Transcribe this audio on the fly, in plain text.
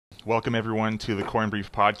Welcome, everyone, to the Coin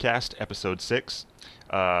Brief Podcast, Episode 6.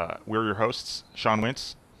 We're your hosts, Sean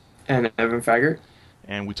Wentz, And Evan Fagert.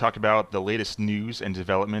 and we talk about the latest news and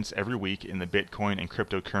developments every week in the Bitcoin and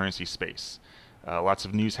cryptocurrency space. Lots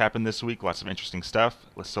of news happened this week, lots of interesting stuff,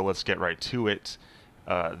 so let's get right to it.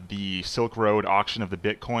 The Silk Road auction of the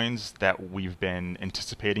Bitcoins that we've been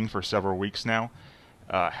anticipating for several weeks now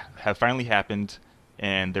have finally happened,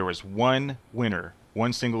 and there was one winner,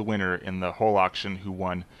 one single winner in the whole auction who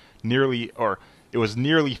won it was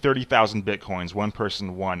nearly 30,000 Bitcoins. One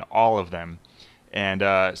person won all of them.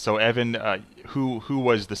 And so, Evan, who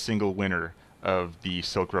was the single winner of the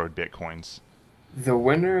Silk Road Bitcoins? The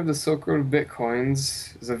winner of the Silk Road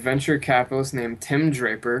Bitcoins is a venture capitalist named Tim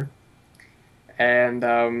Draper.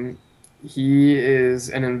 And he is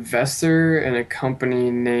an investor in a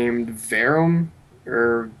company named Verum,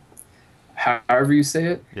 or however you say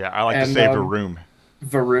it. Yeah, I like to And say Varoom.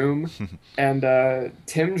 Varoom. And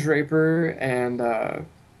Tim Draper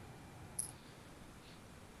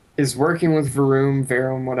is working with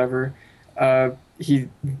Verum, whatever. He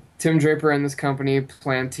Tim Draper and this company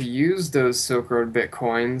plan to use those Silk Road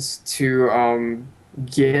Bitcoins to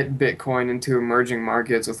get Bitcoin into emerging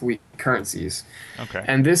markets with weak currencies. Okay.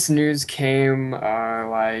 And this news came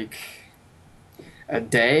like a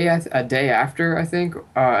day after, I think,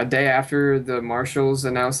 a day after the marshals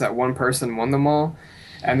announced that one person won them all,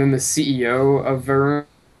 and then the CEO of Verum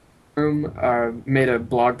made a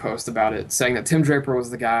blog post about it, saying that Tim Draper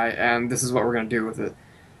was the guy, and this is what we're gonna do with it.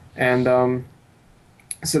 And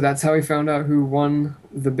so that's how we found out who won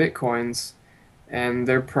the Bitcoins, and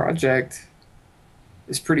their project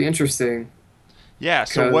is pretty interesting Yeah.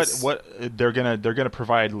 So because they're gonna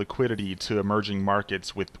provide liquidity to emerging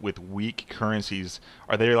markets with weak currencies.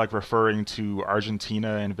 Are they like referring to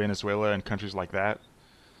Argentina and Venezuela and countries like that?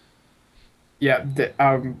 yeah,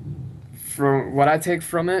 from what I take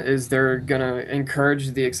from it is they're gonna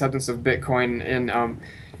encourage the acceptance of Bitcoin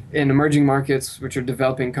in emerging markets, which are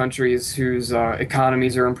developing countries whose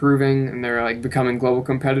economies are improving and they're like becoming global Oh,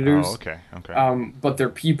 competitors. okay. Okay. But their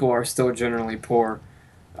people are still generally poor.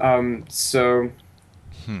 So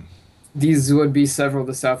Hmm. these would be several of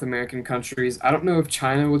the South American countries. I don't know if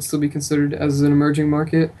China would still be considered as an emerging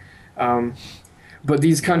market. Um, but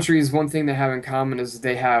these Yeah. countries, one thing they have in common is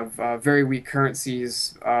they have very weak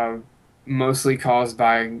currencies, mostly caused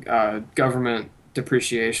by government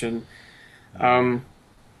depreciation. Yeah. Um,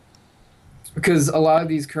 because a lot of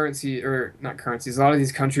these currency, or not currencies, a lot of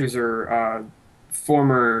these countries are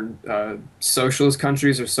former socialist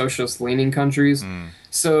countries or socialist leaning countries. Mm.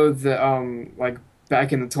 So the like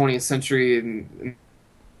back in the 20th century in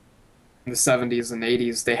the 70s and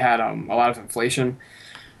 80s, they had a lot of inflation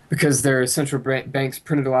because their central banks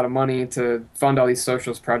printed a lot of money to fund all these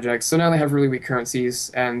socialist projects. So now they have really weak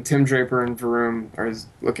currencies, and Tim Draper and Varoom are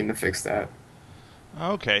looking to fix that.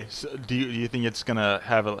 Okay. So do you think it's gonna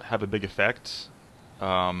have a big effect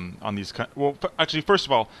on these? Well, actually, first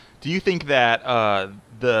of all, do you think that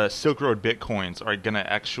the Silk Road Bitcoins are gonna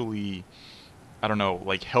actually, I don't know,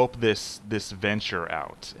 like help this venture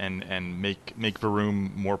out and make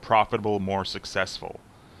Varoom more profitable, more successful?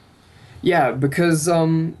 Yeah, because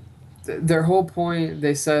their whole point,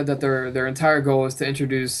 they said that their entire goal is to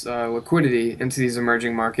introduce liquidity into these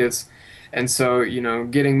emerging markets, and so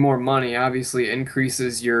getting more money obviously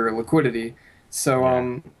increases your liquidity. So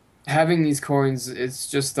Yeah. having these coins, it's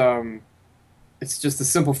just a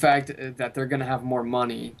simple fact that they're gonna have more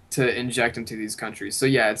money to inject into these countries. So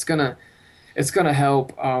yeah, it's gonna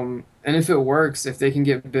help. And if it works, if they can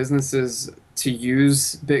get businesses to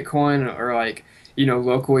use Bitcoin or like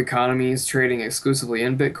local economies trading exclusively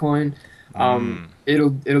in Bitcoin, Mm.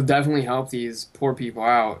 it'll definitely help these poor people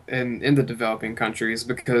out in the developing countries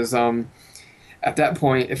because at that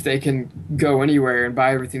point, if they can go anywhere and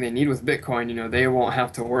buy everything they need with Bitcoin, they won't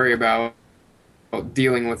have to worry about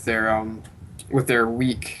dealing with their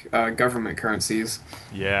weak government currencies.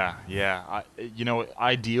 Yeah, yeah.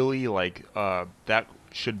 Ideally, like that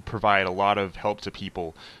should provide a lot of help to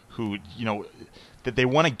people who, that they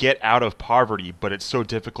want to get out of poverty, but it's so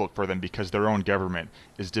difficult for them because their own government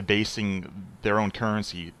is debasing their own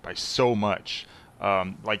currency by so much.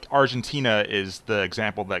 Like Argentina is the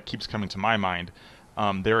example that keeps coming to my mind.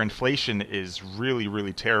 Their inflation is really,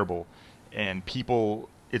 really terrible, and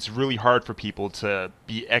it's really hard for people to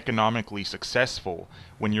be economically successful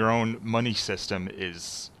when your own money system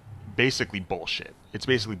is basically bullshit. It's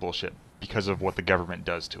basically bullshit because of what the government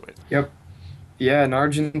does to it. Yep. Yeah, in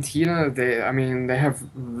Argentina, I mean, they have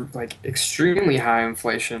like extremely high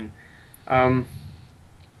inflation. Um,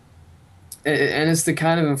 and it's the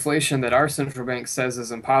kind of inflation that our central bank says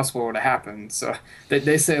is impossible to happen. So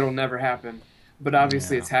they say it'll never happen. but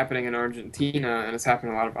obviously Yeah. it's happening in Argentina and it's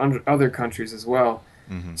happening in a lot of other countries as well.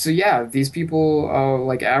 Hmm. So yeah, these people,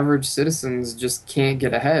 like average citizens, just can't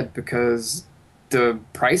get ahead because the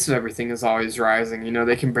price of everything is always rising.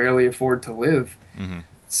 They can barely afford to live. Hmm.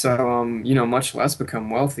 So, much less become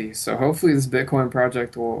wealthy. So hopefully this Bitcoin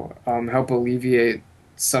project will help alleviate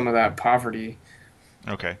some of that poverty.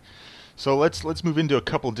 Okay. So let's move into a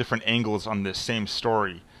couple different angles on this same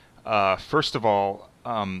story. First of all,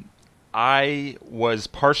 I was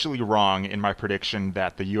partially wrong in my prediction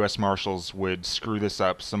that the U.S. Marshals would screw this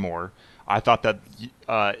up some more. I thought that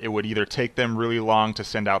it would either take them really long to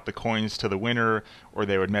send out the coins to the winner, or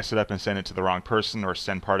they would mess it up and send it to the wrong person, or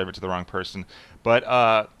send part of it to the wrong person.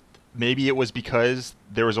 But maybe it was because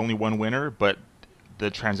there was only one winner, but the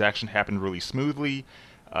transaction happened really smoothly.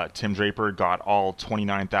 Tim Draper got all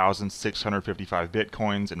 29,655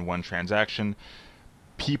 bitcoins in one transaction.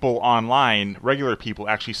 People online, regular people,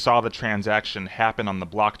 actually saw the transaction happen on the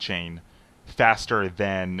blockchain faster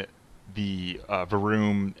than the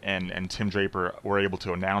Varoom and Tim Draper were able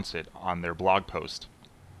to announce it on their blog post.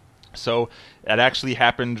 So it actually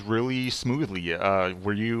happened really smoothly.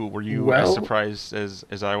 Were you as Well, surprised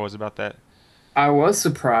as I was about that? I was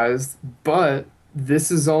surprised, but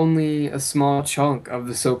this is only a small chunk of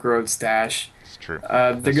the Silk Road stash. It's true.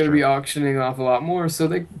 They're That's going to true. be auctioning off a lot more, so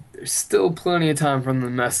there's still plenty of time for them to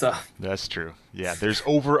mess up. That's true. Yeah, there's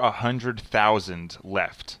over 100,000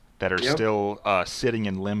 left that are Yep, still sitting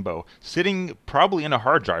in limbo, sitting probably in a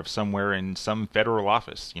hard drive somewhere in some federal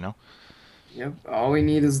office. yep. All we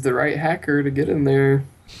need is the right hacker to get in there.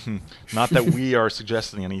 Not that we are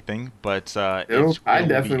suggesting anything, but Nope, I it'll be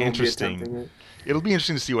definitely won't be interesting. attempting it. It'll be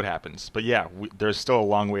interesting to see what happens. But yeah, there's still a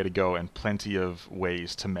long way to go and plenty of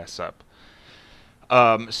ways to mess up.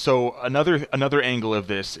 So another angle of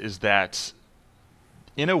this is that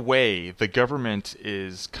in a way, the government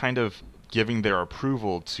is kind of giving their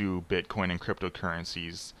approval to Bitcoin and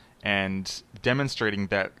cryptocurrencies and demonstrating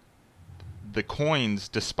that the coins,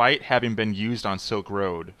 despite having been used on Silk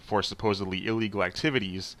Road for supposedly illegal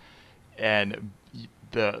activities, and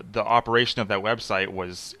the operation of that website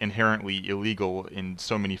was inherently illegal in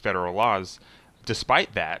so many federal laws,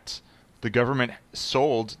 despite that, the government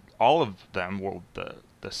sold all of them, well, the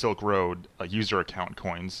Silk Road user account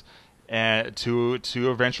coins, to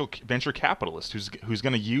a venture capitalist who's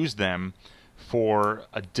going to use them for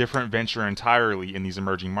a different venture entirely in these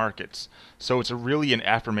emerging markets. So it's really an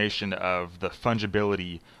affirmation of the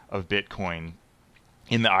fungibility of Bitcoin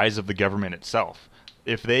in the eyes of the government itself.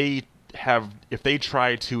 If they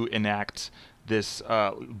try to enact this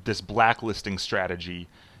blacklisting strategy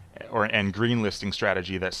and greenlisting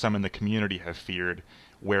strategy that some in the community have feared,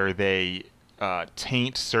 where they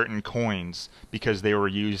taint certain coins because they were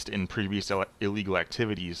used in previous illegal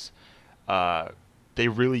activities, uh,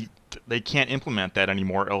 they can't implement that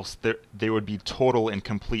anymore. Else they would be total and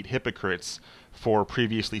complete hypocrites for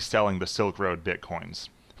previously selling the Silk Road bitcoins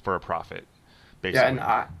for a profit, Yeah, and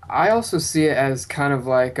basically. I also see it as kind of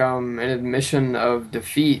like an admission of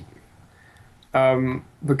defeat,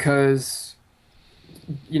 because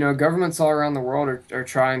governments all around the world are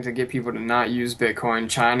trying to get people to not use Bitcoin.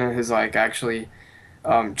 China has like actually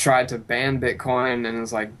tried to ban Bitcoin and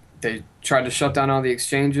is like they tried to shut down all the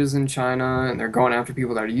exchanges in China and they're going after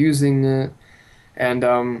people that are using it. And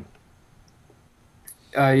the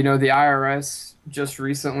IRS just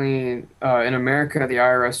recently in America, the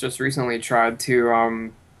IRS just recently tried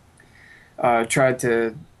to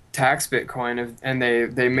tax Bitcoin, and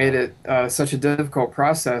they made Yeah. it such a difficult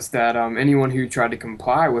process that anyone who tried to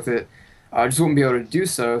comply with it just wouldn't be able to do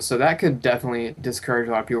so. So that could definitely discourage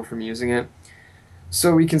a lot of people from using it.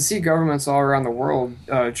 So we can see governments all around the world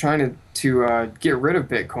trying to get rid of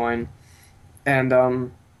Bitcoin,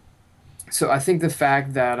 and so I think the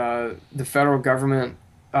fact that the federal government,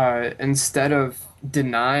 instead of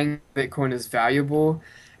denying Bitcoin is valuable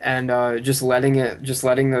and just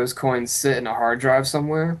letting those coins sit in a hard drive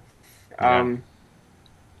somewhere, Yeah. um,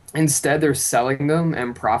 instead they're selling them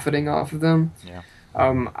and profiting off of them. Yeah.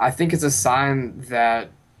 I think it's a sign that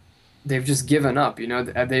they've just given up.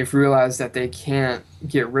 They've realized that they can't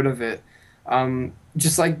get rid of it.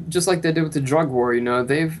 Just like they did with the drug war.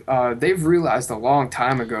 They've realized a long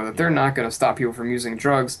time ago that they're Yeah. not going to stop people from using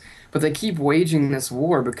drugs, but they keep waging this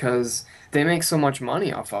war because they make so much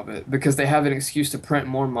money off of it because they have an excuse to print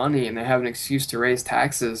more money and they have an excuse to raise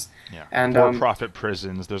taxes. Yeah. And For-profit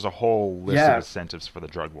prisons. There's a whole list of yeah, incentives for the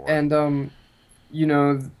drug war. and you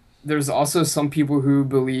know, there's also some people who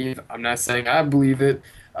believe, I'm not saying I believe it,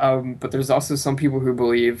 but there's also some people who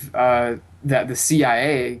believe that the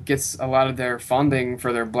CIA gets a lot of their funding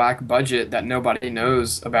for their black budget that nobody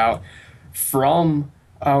knows about from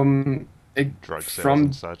drug sales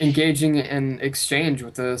and from such. engaging in exchange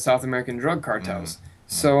with the South American drug Mm, cartels.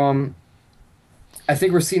 mm, So I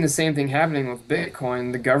think we're seeing the same thing happening with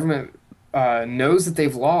Bitcoin. The government knows that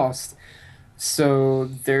they've lost, so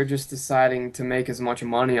they're just deciding to make as much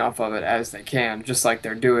money off of it as they can, just like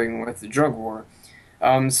they're doing with the drug war.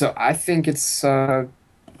 So I think it's pretty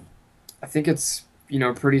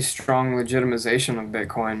strong legitimization of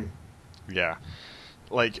Bitcoin. yeah.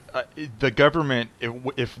 Like the government,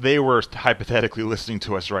 if they were hypothetically listening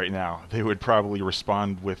to us right now, they would probably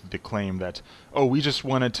respond with the claim that, oh, we just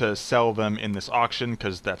wanted to sell them in this auction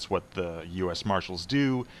because that's what the U.S. Marshals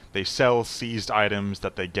do. They sell seized items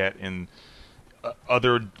that they get in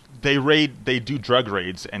other. They do drug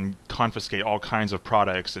raids and confiscate all kinds of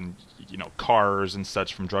products and cars and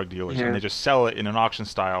such from drug dealers, and they Yeah. just sell it in an auction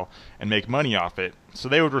style and make money off it. So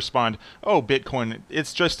they would respond, "Oh, Bitcoin,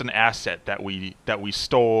 it's just an asset that we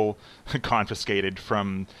stole, confiscated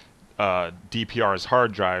from DPR's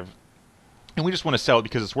hard drive, and we just want to sell it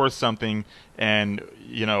because it's worth something, and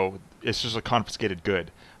it's just a confiscated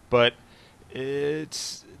good." But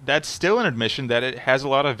that's still an admission that it has a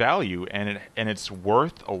lot of value, and it's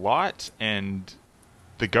worth a lot, and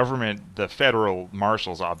the government, the federal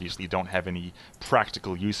marshals, obviously don't have any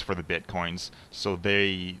practical use for the bitcoins, so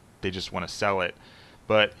they just want to sell it.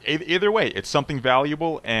 But either way, it's something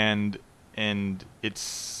valuable, and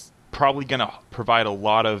it's probably going to provide a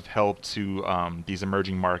lot of help to these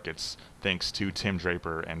emerging markets, thanks to Tim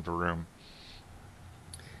Draper and Varoom.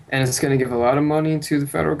 And it's going to give a lot of money to the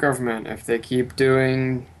federal government if they keep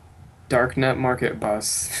doing darknet market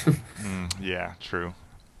busts. Yeah, true.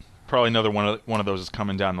 Probably another one of those is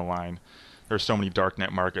coming down the line. There's so many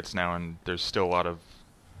darknet markets now, and there's still a lot of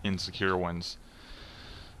insecure ones.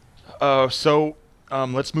 So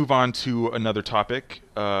let's move on to another topic.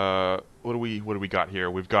 What do we got here?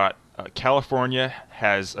 We've got California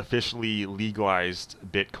has officially legalized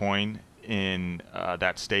Bitcoin in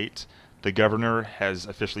that state. The governor has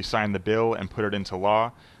officially signed the bill and put it into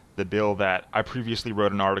law. The bill that I previously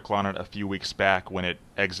wrote an article on it a few weeks back when it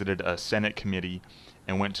exited a Senate committee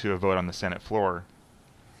and went to a vote on the Senate floor.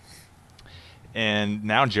 And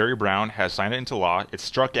now Jerry Brown has signed it into law. It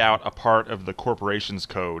struck out a part of the corporations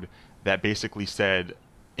code that basically said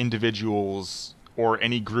individuals or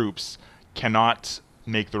any groups cannot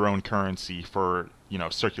make their own currency for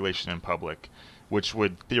circulation in public, which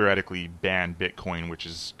would theoretically ban Bitcoin, which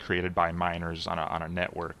is created by miners on a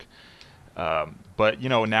network. But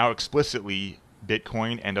now explicitly,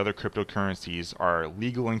 Bitcoin and other cryptocurrencies are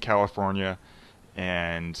legal in California,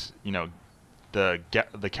 and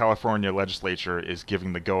the California legislature is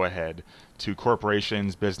giving the go ahead to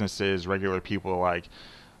corporations, businesses, regular people alike.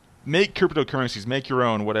 Make cryptocurrencies, make your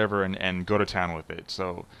own, whatever, and go to town with it.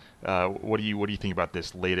 So, what do you think about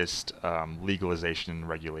this latest legalization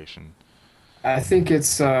regulation? I think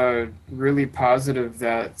it's really positive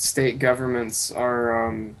that state governments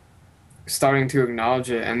are starting to acknowledge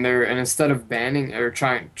it, and instead of banning or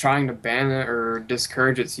trying to ban it or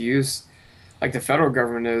discourage its use, like the federal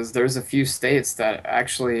government is, there's a few states that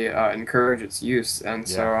actually encourage its use, and Yeah,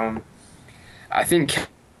 so I think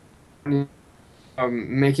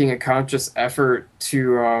making a conscious effort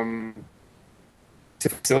to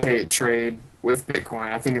facilitate trade with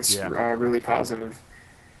Bitcoin, I think it's yeah. really positive.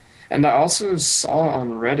 And I also saw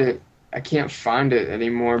on Reddit, I can't find it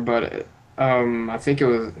anymore, but I think it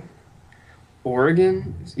was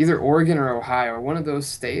Oregon, either Oregon or Ohio, one of those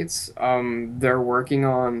states. They're working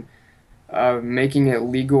on making it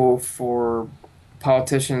legal for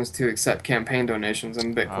politicians to accept campaign donations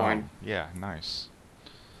in Oh, Bitcoin. yeah, nice.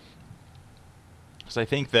 Because I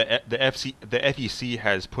think the FEC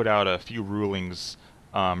has put out a few rulings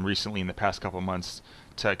recently in the past couple months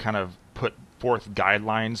to kind of put forth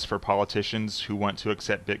guidelines for politicians who want to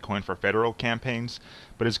accept Bitcoin for federal campaigns.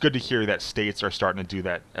 But it's good to hear that states are starting to do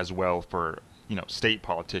that as well for state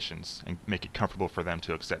politicians and make it comfortable for them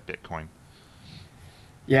to accept Bitcoin.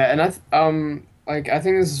 Yeah, and I think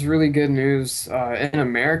this is really good news in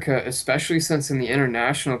America, especially since in the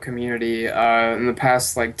international community in the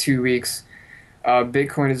past like 2 weeks,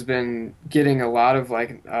 Bitcoin has been getting a lot of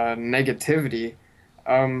like negativity.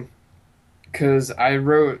 Um, because I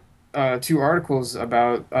wrote two articles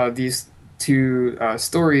about these two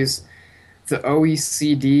stories, the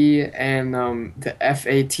OECD and the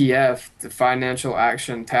FATF, the Financial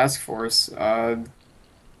Action Task Force.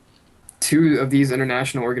 Two of these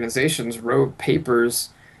international organizations wrote papers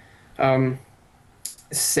um,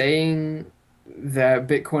 saying that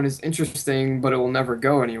Bitcoin is interesting, but it will never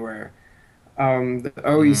go anywhere. The Mm,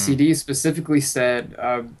 OECD specifically said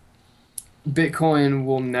Bitcoin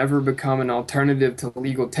will never become an alternative to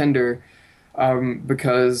legal tender,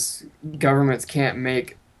 because governments can't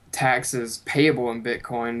make taxes payable in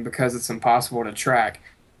Bitcoin because it's impossible to track.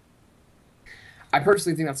 I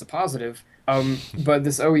personally think that's a positive. But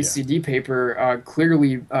this Yeah. OECD paper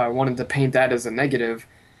clearly wanted to paint that as a negative,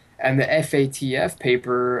 and the FATF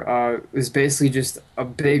paper is basically just a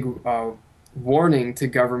big warning to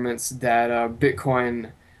governments that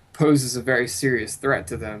Bitcoin poses a very serious threat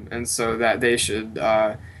to them, and so that they should,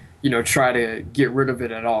 try to get rid of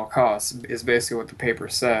it at all costs, is basically what the paper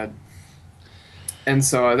said. And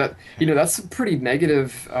so that's some pretty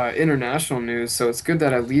negative international news. So it's good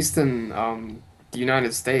that at least in the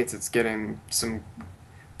United States, it's getting some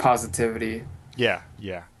positivity. Yeah,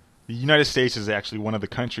 yeah. The United States is actually one of the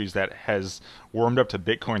countries that has warmed up to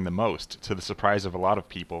Bitcoin the most, to the surprise of a lot of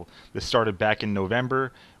people. This started back in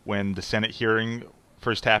November when the Senate hearing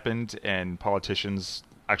first happened, and politicians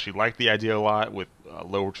actually liked the idea a lot with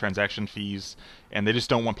lower transaction fees, and they just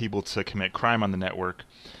don't want people to commit crime on the network.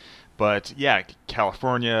 But yeah,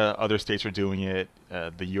 California, other states are doing it.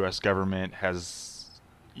 The U.S. government has,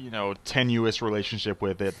 tenuous relationship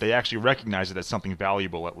with it. They actually recognize it as something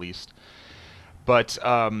valuable, at least. But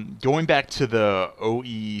going back to the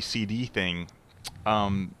OECD thing,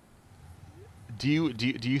 um, do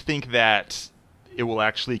you think that it will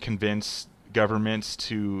actually convince governments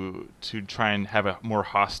to try and have a more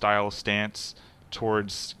hostile stance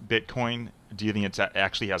towards Bitcoin? Do you think it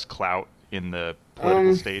actually has clout in the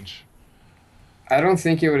political Um, stage? I don't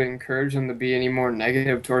think it would encourage them to be any more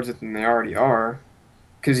negative towards it than they already are,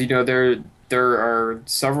 because there are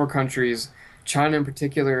several countries. China in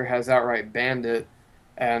particular has outright banned it,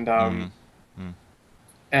 and Mm, mm,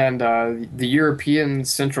 the European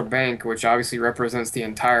Central Bank, which obviously represents the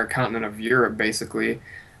entire continent of Europe, basically,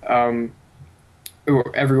 um,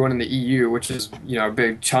 or everyone in the EU, which is a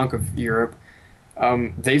big chunk of Europe.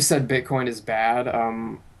 They've said Bitcoin is bad.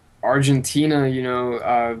 Argentina,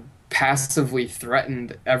 passively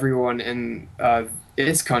threatened everyone in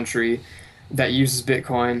its country that uses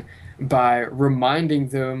Bitcoin by reminding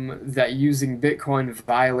them that using Bitcoin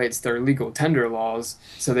violates their legal tender laws,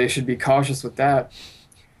 so they should be cautious with that.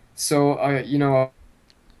 So,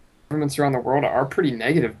 governments around the world are pretty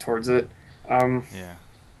negative towards it. Um, yeah.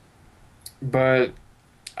 but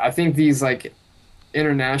I think these like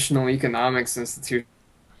international economics institutions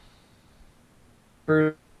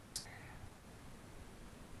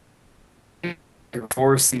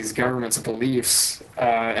force these governments' beliefs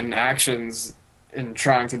and actions in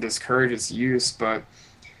trying to discourage its use. But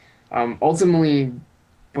ultimately,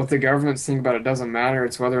 what the governments think about it doesn't matter.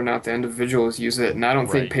 It's whether or not the individuals use it. And I don't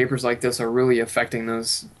think Right. papers like this are really affecting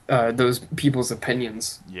those people's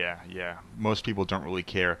opinions. Yeah, yeah. Most people don't really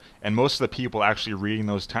care, and most of the people actually reading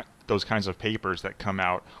those kinds of papers that come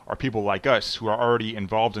out are people like us who are already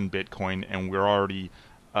involved in Bitcoin, and we're already,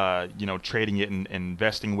 trading it and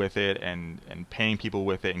investing with it, and paying people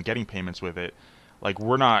with it, and getting payments with it. Like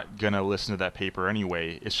we're not gonna listen to that paper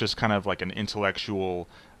anyway. It's just kind of like an intellectual,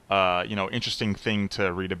 interesting thing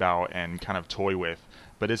to read about and kind of toy with.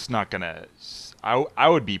 But it's not gonna. I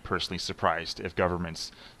would be personally surprised if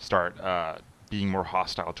governments start being more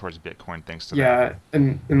hostile towards Bitcoin thanks to that. Yeah,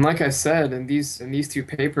 and like I said, in these two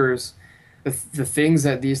papers, the things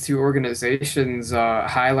that these two organizations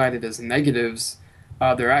highlighted as negatives,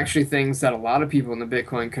 they're actually things that a lot of people in the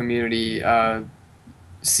Bitcoin community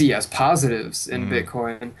see as positives in Mm,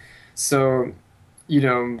 Bitcoin. So, you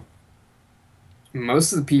know,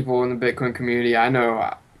 most of the people in the Bitcoin community, I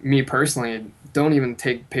know, me personally, don't even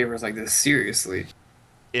take papers like this seriously.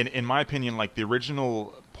 in my opinion, like the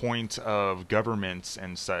original point of governments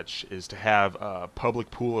and such is to have a public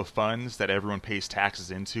pool of funds that everyone pays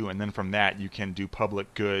taxes into, and then from that you can do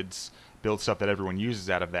public goods, build stuff that everyone uses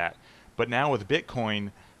out of that. But now with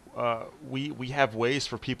Bitcoin, we have ways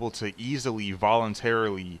for people to easily,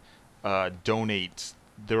 voluntarily donate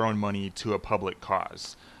their own money to a public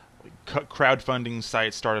cause. Crowdfunding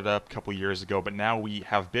sites started up a couple years ago, but now we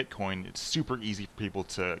have Bitcoin. It's super easy for people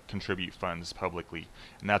to contribute funds publicly,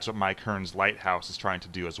 and that's what Mike Hearn's Lighthouse is trying to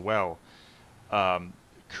do as well. Um,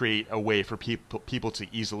 Create a way for people to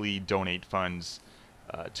easily donate funds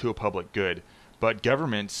to a public good. But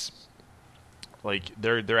governments, like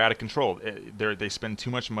they're out of control. They spend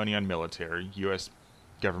too much money on military, U.S.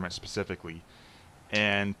 government specifically,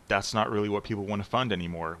 and that's not really what people want to fund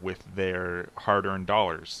anymore with their hard-earned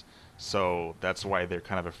dollars. So that's why they're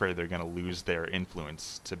kind of afraid they're going to lose their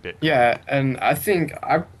influence to Bitcoin. Yeah, and I think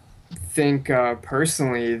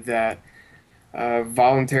personally that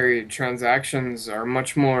voluntary transactions are a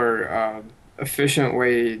much more efficient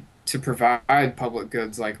way to provide public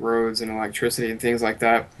goods like roads and electricity and things like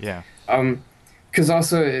that. Yeah. Um, because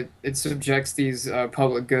also it subjects these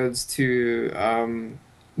public goods to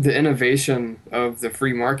the innovation of the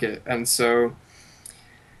free market, and so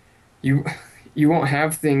you you won't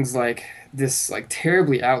have things like this like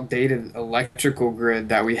terribly outdated electrical grid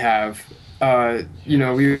that we have.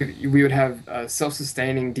 Yeah. We would have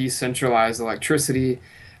self-sustaining decentralized electricity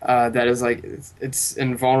that is like it's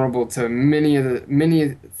invulnerable to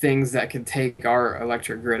many things that could take our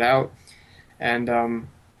electric grid out. And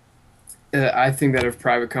I think that if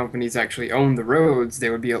private companies actually owned the roads, they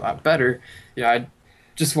would be a lot better. I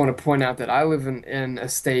just want to point out that I live in a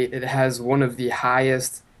state that has one of the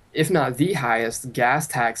highest, if not the highest, gas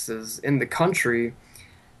taxes in the country,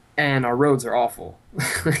 and our roads are awful.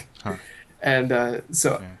 Huh. And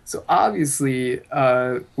so Yeah. so obviously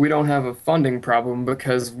we don't have a funding problem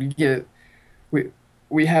because we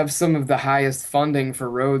we have some of the highest funding for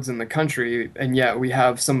roads in the country, and yet we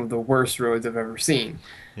have some of the worst roads I've ever seen.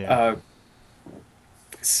 Yeah. Uh,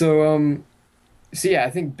 so yeah, I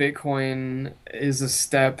think Bitcoin is a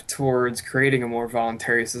step towards creating a more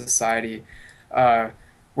voluntary society, uh,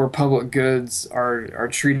 where public goods are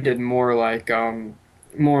treated more like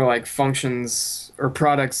functions or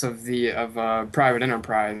products of the of private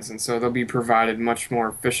enterprise, and so they'll be provided much more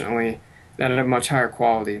efficiently and at a much higher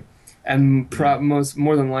quality, and Yeah. most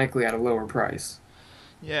more than likely at a lower price.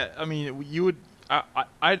 Yeah. I mean, you would.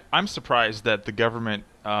 I'm surprised that the government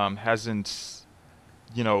hasn't,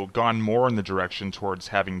 gone more in the direction towards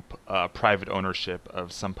having private ownership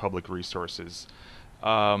of some public resources.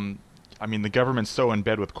 Um, I mean, the government's so in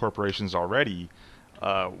bed with corporations already.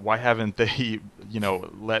 Why haven't they,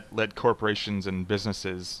 let corporations and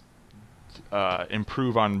businesses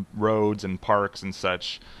improve on roads and parks and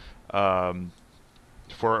such, um,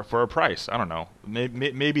 for a price? I don't know.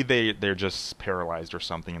 Maybe they're just paralyzed or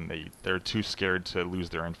something, and they're too scared to lose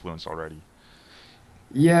their influence already.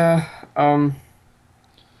 Yeah,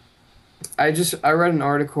 I read an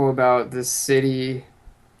article about this city.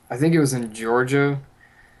 I think it was in Georgia.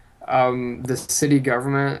 The city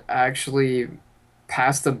government actually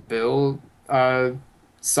passed a bill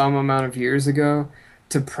some amount of years ago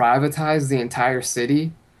to privatize the entire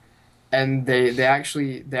city, and they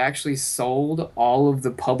actually sold all of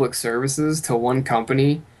the public services to one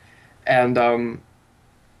company, and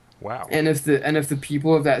Wow. and if the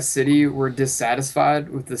people of that city were dissatisfied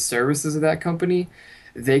with the services of that company,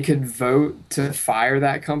 they could vote to fire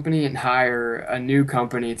that company and hire a new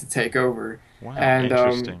company to take over. Wow. And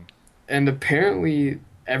Interesting. and apparently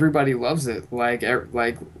everybody loves it.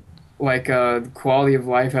 The quality of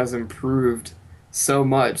life has improved so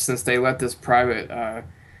much since they let this private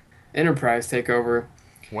enterprise take over.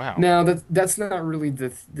 Wow. Now that's not really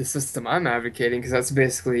the system I'm advocating because that's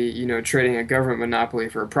basically, trading a government monopoly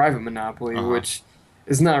for a private monopoly, Uh huh. which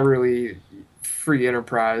is not really free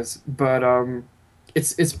enterprise. But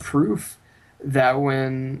it's proof that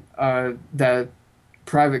when that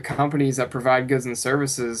private companies that provide goods and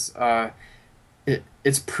services,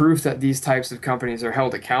 it's proof that these types of companies are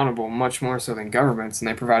held accountable much more so than governments, and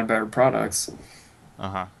they provide better products. Uh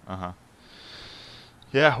huh. Uh huh.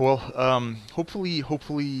 Yeah, well, hopefully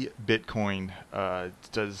Bitcoin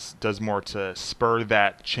does more to spur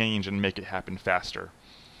that change and make it happen faster.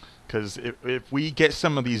 Because if we get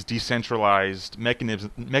some of these decentralized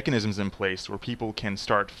mechanisms in place where people can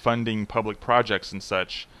start funding public projects and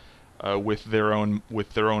such, with their own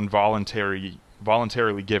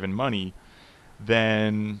voluntarily given money,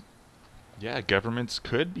 then yeah, governments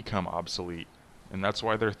could become obsolete, and that's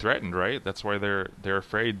why they're threatened, right? That's why they're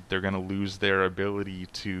afraid they're going to lose their ability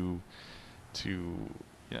to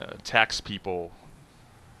tax people.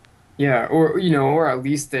 Yeah, or at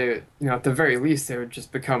least at the very least, they would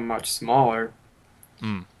just become much smaller.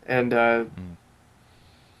 Mm, And mm,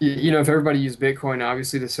 if everybody used Bitcoin,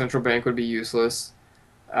 obviously the central bank would be useless,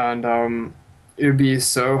 and it would be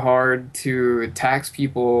so hard to tax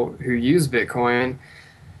people who use Bitcoin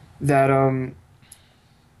that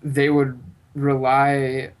they would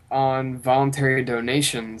rely on voluntary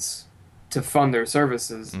donations to fund their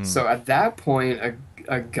services. mm, So at that point,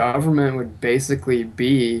 a government would basically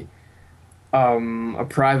be a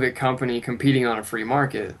private company competing on a free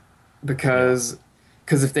market yeah, because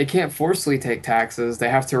if they can't forcibly take taxes, they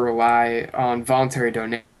have to rely on voluntary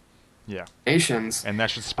yeah, donations. and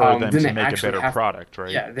that should spur them Then to they make a actually better have, product,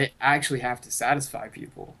 right? yeah, they actually have to satisfy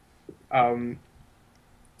people. Um,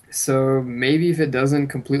 so maybe if it doesn't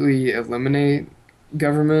completely eliminate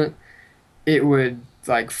government, it would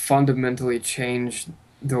like fundamentally change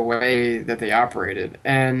the way that they operated.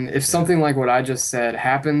 And if Yeah, something like what I just said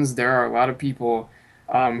happens, there are a lot of people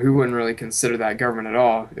who wouldn't really consider that government at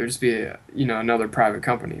all. It would just be, another private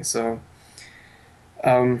company. So,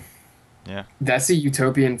 um, Yeah. That's a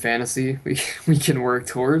utopian fantasy we can work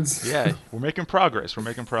towards. Yeah, we're making progress. We're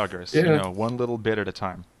making progress. You Yeah. know, one little bit at a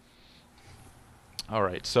time. All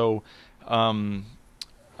right. So, um,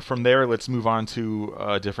 from there, let's move on to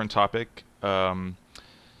a different topic.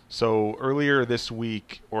 So earlier this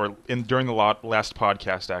week, or during the last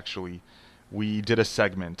podcast, actually, we did a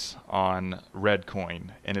segment on Redcoin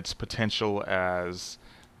and its potential as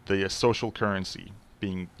the social currency,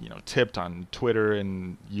 being tipped on Twitter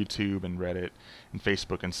and YouTube and Reddit and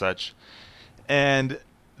Facebook and such. And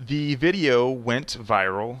the video went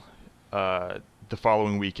viral the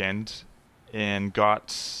following weekend and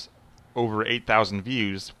got over 8,000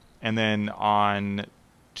 views. And then on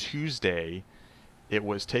Tuesday, it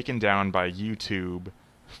was taken down by YouTube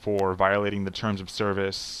for violating the terms of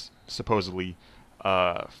service, supposedly,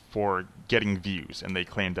 for getting views. And they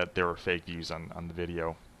claimed that there were fake views on the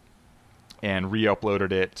video. And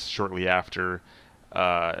re-uploaded it shortly after,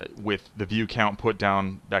 with the view count put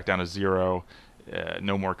back down to 0.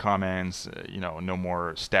 No more comments, no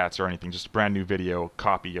more stats or anything. Just a brand new video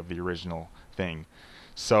copy of the original thing.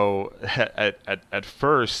 So at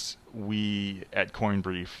first, we at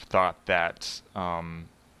CoinBrief thought that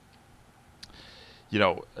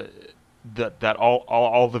that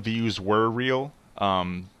all the views were real,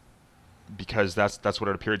 because that's what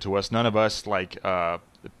it appeared to us. None of us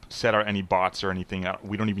set out any bots or anything.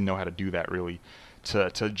 We don't even know how to do that really, to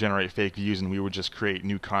generate fake views, and we would just create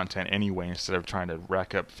new content anyway instead of trying to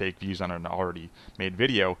rack up fake views on an already made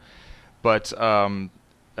video. But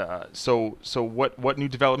so what new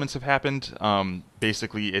developments have happened?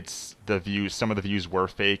 Basically, it's the views. Some of the views were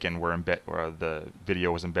fake and were or the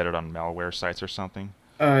video was embedded on malware sites or something.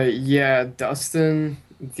 Yeah, Dustin,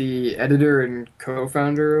 the editor and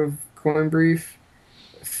co-founder of CoinBrief,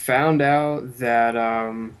 found out that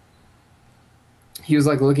he was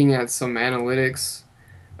like looking at some analytics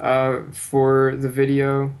for the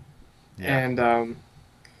video, Yeah. and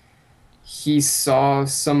he saw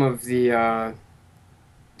some of the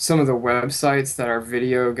websites that our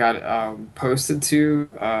video got posted to,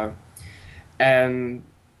 and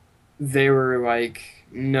they were like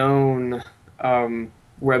known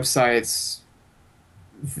websites.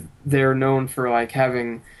 They're known for like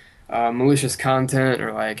having malicious content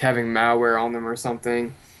or like having malware on them or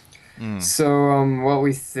something. Mm. So what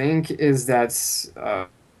we think is that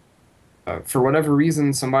for whatever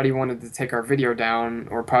reason somebody wanted to take our video down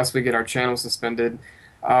or possibly get our channel suspended.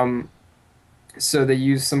 Um, so they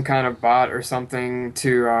used some kind of bot or something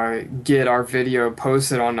to get our video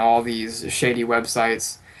posted on all these shady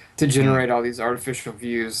websites to Hmm. generate all these artificial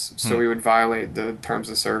views. So Hmm. we would violate the terms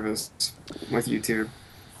of service with YouTube.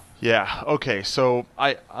 Yeah. Okay. So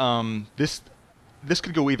this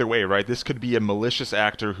could go either way, right? This could be a malicious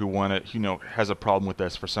actor who has a problem with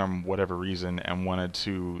us for some whatever reason and wanted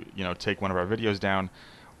to, take one of our videos down,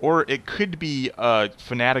 or it could be a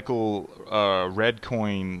fanatical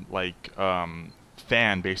Redcoin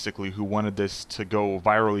fan basically who wanted this to go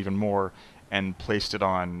viral even more and placed it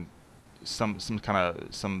on some kind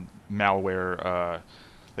of some malware.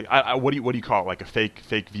 What do you call it? Like a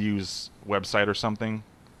fake views website or something?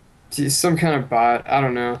 Some kind of bot. I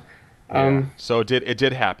don't know. Yeah. Um, So it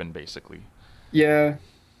did happen basically. yeah,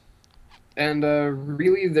 and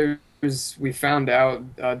really, we found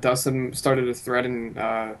out Dustin started a thread in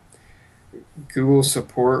Google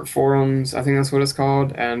support forums. I think that's what it's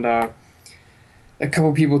called, and a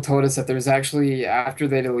couple people told us that there's actually after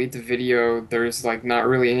they delete the video, there's like not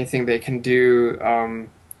really anything they can do.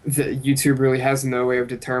 YouTube really has no way of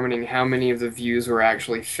determining how many of the views were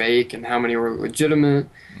actually fake and how many were legitimate.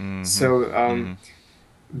 Mm-hmm. So Mm-hmm.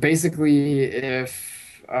 basically,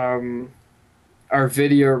 if our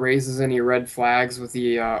video raises any red flags with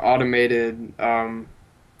the automated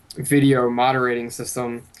video moderating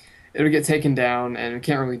system, it'll get taken down, and we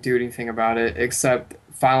can't really do anything about it except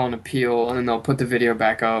file an appeal, and then they'll put the video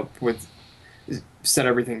back up with set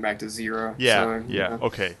everything back to 0. Yeah. So, Yeah.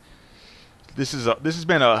 Okay. This has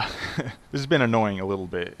been this has been annoying a little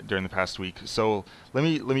bit during the past week. So let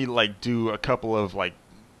me do a couple of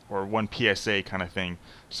or one PSA kind of thing.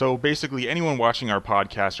 So basically, anyone watching our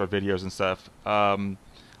podcast or videos and stuff,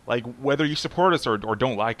 whether you support us or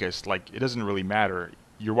don't like us, it doesn't really matter.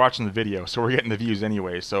 You're watching the video, so we're getting the views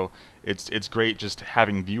anyway. So it's great just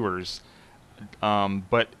having viewers.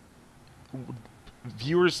 But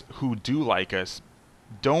viewers who do like us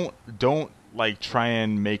don't try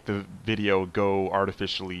and make the video go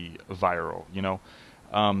artificially viral.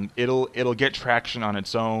 It'll get traction on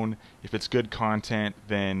its own. If it's good content,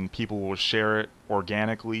 then people will share it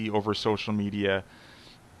organically over social media.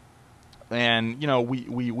 And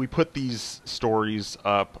we put these stories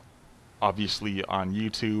up obviously on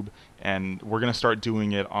YouTube, and we're gonna start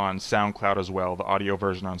doing it on SoundCloud as well, the audio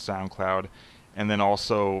version on SoundCloud, and then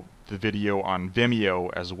also the video on Vimeo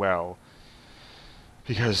as well,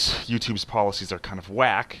 because YouTube's policies are kind of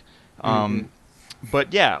whack. Hmm.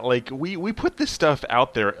 But yeah, like we put this stuff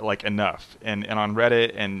out there like enough, and on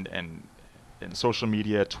Reddit and social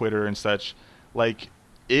media, Twitter and such, like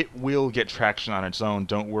it will get traction on its own.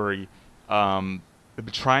 Don't worry.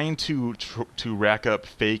 But trying to rack up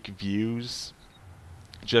fake views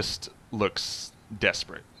just looks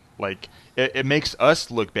desperate. Like it makes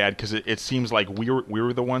us look bad because it seems like we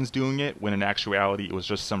were the ones doing it when in actuality it was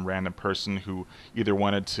just some random person who either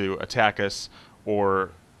wanted to attack us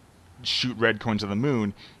or shoot red coin to the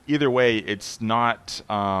moon. Either way, it's not.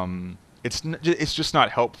 It's just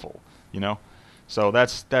not helpful, you know. So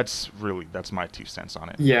that's my 2 cents on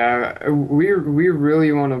it. Yeah, we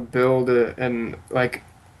really want to build an like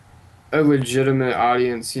a legitimate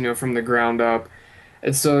audience, from the ground up.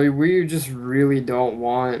 And so we just really don't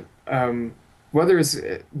want, whether it's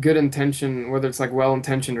good intention, whether it's like well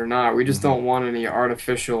intentioned or not, we just Hmm. don't want any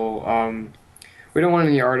artificial, we don't want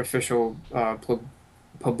any artificial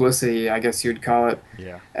publicity, I guess you'd call it.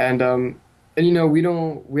 Yeah. And we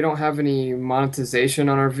don't have any monetization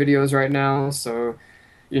on our videos right now, so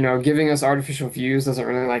giving us artificial views doesn't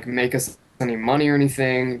really like make us any money or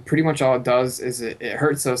anything. Pretty much all it does is it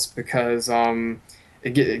hurts us because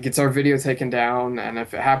it gets our video taken down, and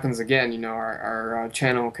if it happens again, our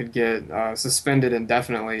channel could get suspended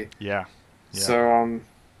indefinitely. Yeah. Yeah. So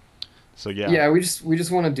So yeah. yeah, we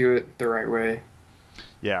just want to do it the right way.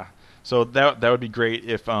 Yeah. So that would be great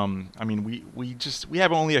if I mean we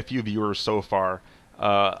have only a few viewers so far.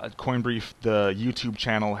 Coinbrief, the YouTube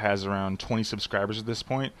channel, has around 20 subscribers at this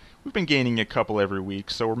point. We've been gaining a couple every week,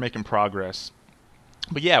 so we're making progress.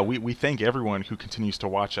 But yeah, we thank everyone who continues to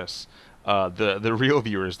watch us, the real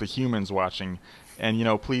viewers, the humans watching,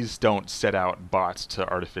 and please don't set out bots to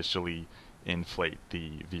artificially inflate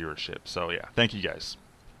the viewership. So yeah, thank you guys.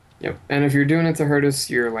 Yep. And if you're doing it to hurt us,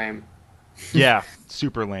 you're lame. Yeah,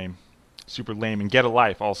 super lame, and get a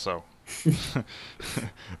life also.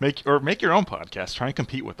 Make your own podcast. Try and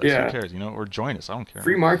compete with us. Who Yeah. cares? Or join us. I don't care.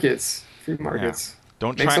 Free markets. Free Yeah. markets.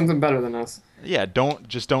 Don't Make try. something better than us. Yeah. Don't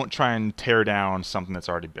try and tear down something that's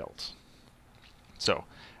already built. So,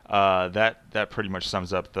 that pretty much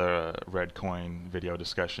sums up the red coin video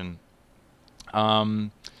discussion.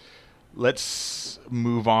 Um, let's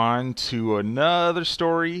move on to another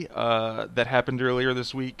story that happened earlier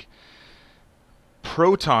this week.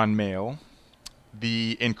 Proton Mail,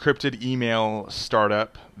 the encrypted email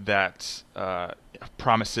startup that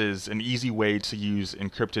promises an easy way to use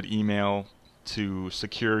encrypted email to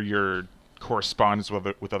secure your correspondence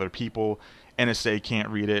with other people. NSA can't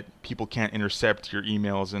read it. People can't intercept your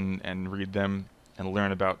emails and read them and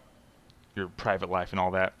learn about your private life and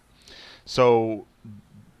all that. So,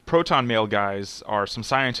 Proton Mail guys are some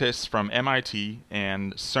scientists from MIT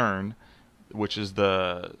and CERN, which is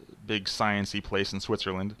the big sciencey place in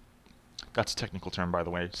Switzerland. That's a technical term, by the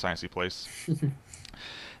way, sciencey place.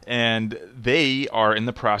 And they are in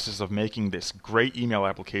the process of making this great email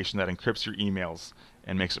application that encrypts your emails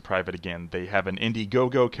and makes it private again. They have an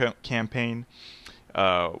Indiegogo campaign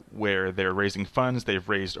where they're raising funds. They've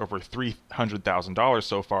raised over $300,000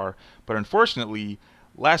 so far, but unfortunately,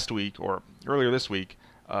 last week or earlier this week,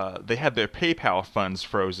 they had their PayPal funds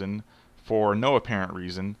frozen for no apparent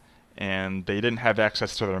reason, and they didn't have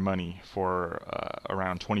access to their money for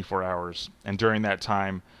around 24 hours. And during that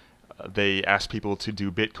time, they asked people to do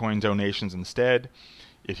Bitcoin donations instead.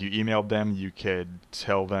 If you emailed them, you could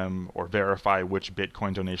tell them or verify which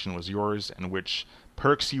Bitcoin donation was yours and which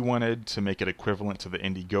perks you wanted to make it equivalent to the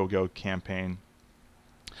Indiegogo campaign.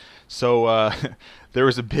 So there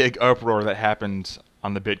was a big uproar that happened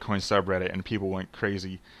on the Bitcoin subreddit, and people went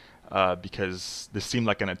crazy because this seemed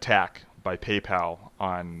like an attack by PayPal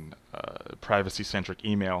on privacy-centric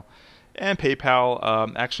email. And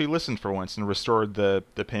PayPal actually listened for once and restored the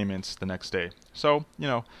payments the next day. So,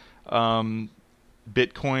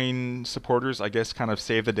 Bitcoin supporters, I guess, kind of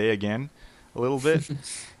saved the day again a little bit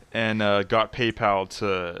and got PayPal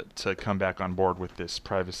to come back on board with this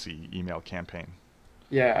privacy email campaign.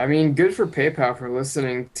 Yeah, I mean, good for PayPal for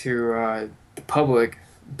listening to the public,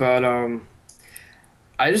 but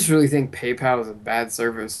I just really think PayPal is a bad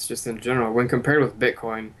service just in general when compared with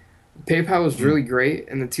Bitcoin. PayPal was Mm. really great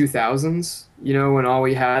in the 2000s, when all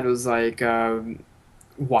we had was like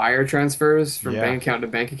wire transfers from Yeah. bank account to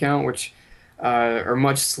bank account, which are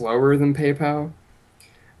much slower than PayPal.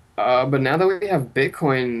 But now that we have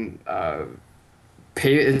Bitcoin,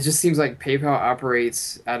 it just seems like PayPal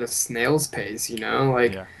operates at a snail's pace,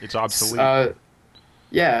 like Yeah. It's obsolete. uh,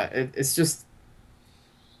 yeah, it's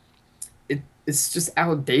just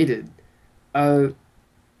outdated. Uh,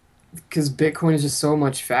 because Bitcoin is just so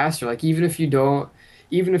much faster. Like even if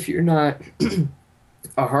you're not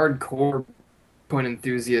a hardcore Bitcoin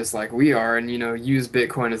enthusiast like we are, and use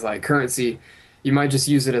Bitcoin as like currency, you might just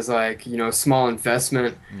use it as like a small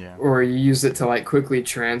investment, Yeah. or you use it to like quickly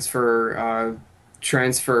transfer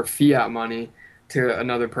fiat money to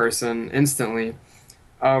another person instantly.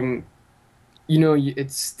 Um,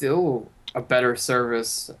 it's still a better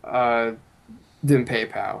service than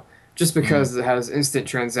PayPal, just Mm. because it has instant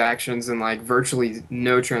transactions and like virtually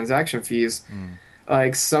no transaction fees. Mm.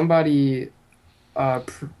 Like somebody,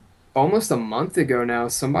 pr almost a month ago now,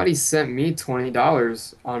 somebody sent me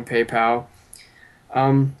 $20 on PayPal.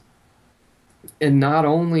 Um, and not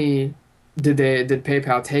only did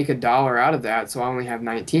PayPal take $1 out of that, so I only have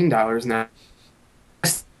 $19 now.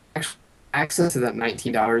 Actually access to that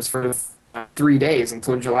 $19 for 3 days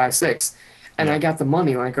until July 6th. And Yeah. I got the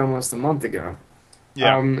money like almost a month ago.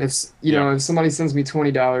 Yeah. Yeah. If somebody sends me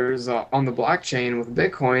 $20 on the blockchain with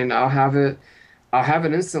Bitcoin, I'll have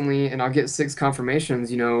it instantly, and I'll get six confirmations,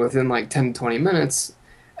 within like 10 to 20 minutes,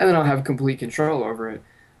 and then I'll have complete control over it.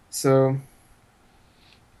 So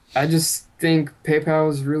I just think PayPal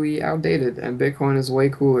is really outdated and Bitcoin is way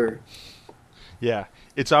cooler. Yeah,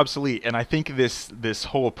 it's obsolete, and I think this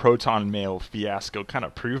whole Proton Mail fiasco kind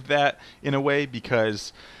of proved that in a way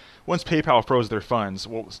because once PayPal froze their funds,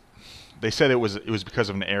 well, they said it was because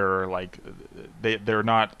of an error. Like they're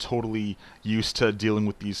not totally used to dealing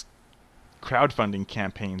with these crowdfunding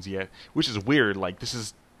campaigns yet, which is weird. Like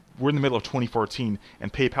we're in the middle of 2014,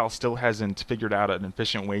 and PayPal still hasn't figured out an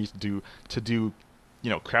efficient way to do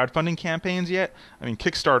crowdfunding campaigns yet. I mean,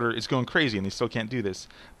 Kickstarter is going crazy, and they still can't do this.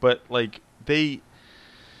 But like they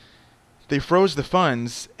froze the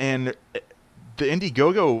funds, and the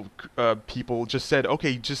Indiegogo people just said,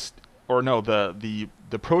 okay, just or no, the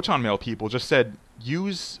Proton Mail people just said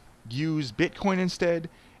use Bitcoin instead,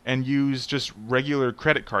 and use just regular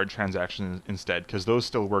credit card transactions instead, because those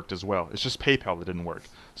still worked as well. It's just PayPal that didn't work.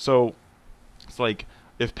 So it's like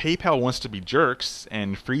if PayPal wants to be jerks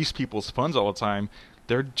and freeze people's funds all the time,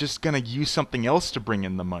 they're just going to use something else to bring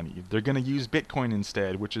in the money. They're going to use Bitcoin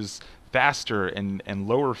instead, which is faster and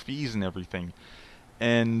lower fees and everything.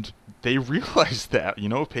 And they realized that,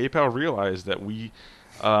 PayPal realized that we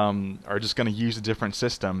are just going to use a different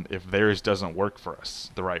system if theirs doesn't work for us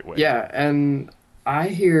the right way. Yeah, and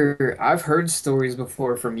I've heard stories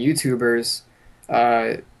before from YouTubers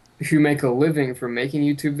uh, who make a living from making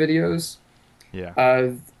YouTube videos. Yeah.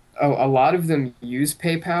 Uh, a lot of them use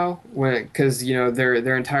PayPal because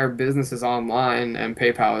their entire business is online, and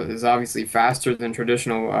PayPal is obviously faster than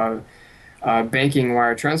traditional banking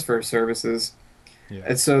wire transfer services. Yeah.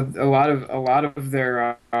 And so a lot of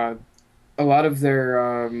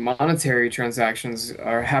their monetary transactions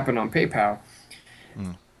are happen on PayPal.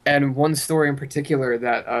 Mm. And one story in particular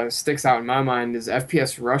that sticks out in my mind is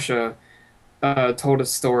FPS Russia told a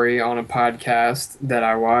story on a podcast that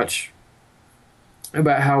I watch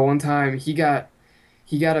about how one time he got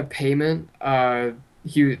a payment.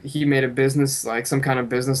 He made a business, like some kind of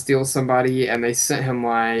business deal with somebody, and they sent him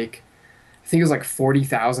like I think it was like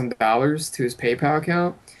 $40,000 to his PayPal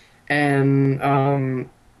account, and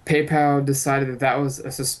PayPal decided that that was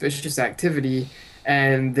a suspicious activity,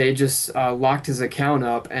 and they just locked his account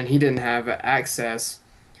up, and he didn't have access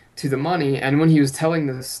to the money. And when he was telling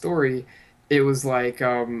the story, it was like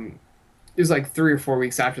it was like 3 or 4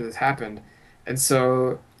 weeks after this happened, and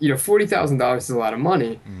so $40,000 is a lot of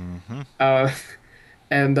money, Mm-hmm. uh,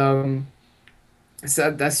 and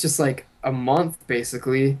so that's just like a month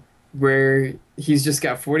basically where he's just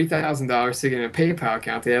got $40,000 sitting in a PayPal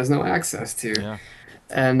account that he has no access to. Yeah.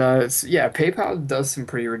 And yeah, PayPal does some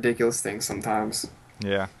pretty ridiculous things sometimes.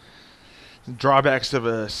 Yeah. Drawbacks of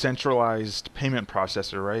a centralized payment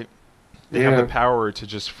processor, right? They have the Yeah, power to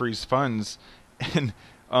just freeze funds. And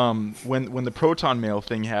when the Proton Mail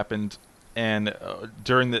thing happened, and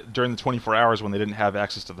during the 24 hours when they didn't have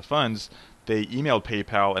access to the funds, they emailed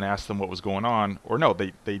PayPal and asked them what was going on. Or no,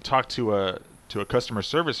 they talked to a customer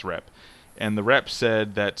service rep, and the rep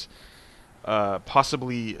said that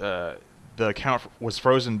possibly the account was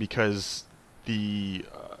frozen because the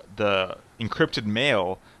encrypted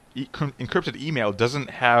email doesn't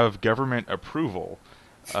have government approval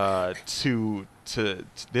they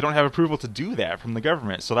don't have approval to do that from the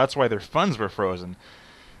government, so that's why their funds were frozen.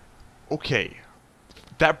 Okay,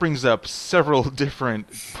 that brings up several different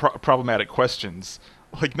problematic questions.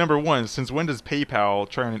 Like number one, since when does PayPal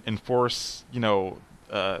try and enforce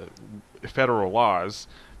uh, federal laws?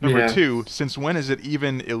 Number yeah, two, since when is it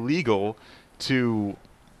even illegal to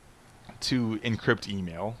to encrypt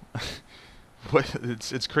email. What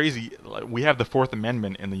it's crazy. Like, we have the Fourth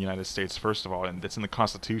Amendment in the United States, first of all, and it's in the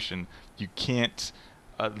Constitution. You can't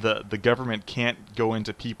the government can't go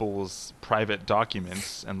into people's private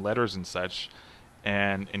documents and letters and such,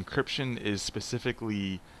 and encryption is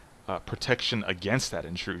specifically protection against that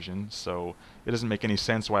intrusion. So it doesn't make any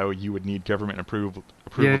sense why you would need government approval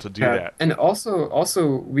Yeah, to do that. and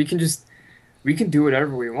also we can do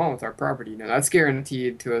whatever we want with our property. Now that's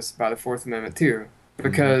guaranteed to us by the Fourth Amendment too, Hmm.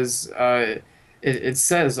 because it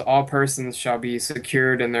says all persons shall be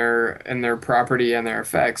secured in their property and their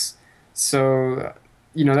effects. So,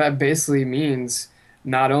 that basically means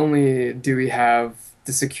not only do we have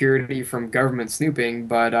the security from government snooping,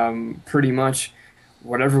 but pretty much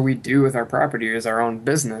whatever we do with our property is our own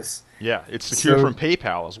business. Yeah, it's secure from So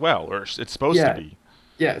PayPal as well, or it's supposed to yeah, be.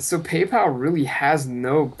 yeah. So PayPal really has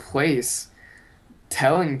no place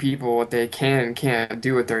telling people what they can and can't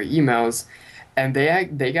do with their emails, and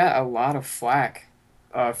they got a lot of flack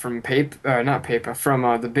from not PayPal from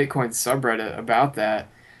the Bitcoin subreddit about that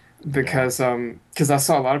Yeah. because I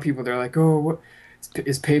saw a lot of people they're like, oh, what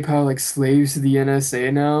is PayPal like slaves to the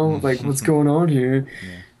NSA now? Like, what's going on here?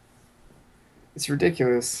 Yeah. It's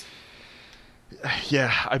ridiculous.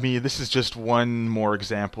 Yeah, I mean, this is just one more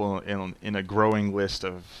example in a growing list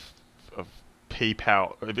of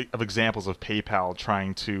PayPal of examples of PayPal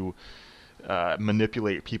trying to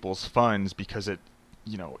manipulate people's funds because it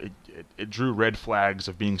drew red flags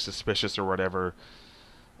of being suspicious or whatever.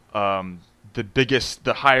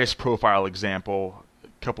 The highest profile example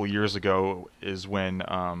a couple years ago is when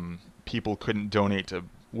people couldn't donate to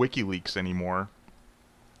WikiLeaks anymore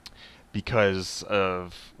because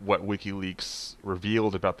of what WikiLeaks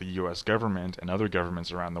revealed about the U.S. government and other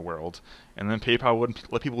governments around the world, and then PayPal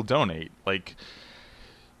wouldn't let people donate. Like,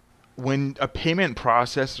 when a payment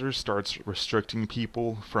processor starts restricting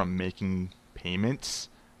people from making payments,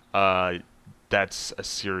 uh, that's a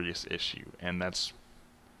serious issue, and that's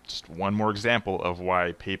just one more example of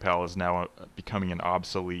why PayPal is now becoming an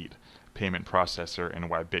obsolete payment processor and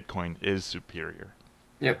why Bitcoin is superior.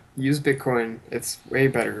 Yep, use Bitcoin. It's way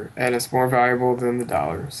better and it's more valuable than the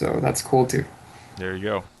dollar. So that's cool too. There you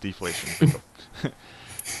go, deflation. Bingo.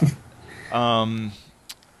 Um,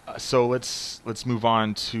 so let's move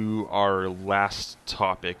on to our last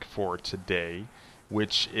topic for today,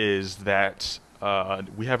 which is that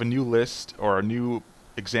we have a new list or a new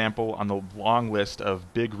example on the long list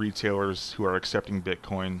of big retailers who are accepting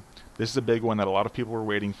Bitcoin. This is a big one that a lot of people were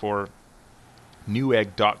waiting for.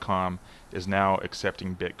 Newegg.com is now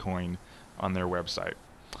accepting Bitcoin on their website.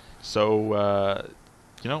 So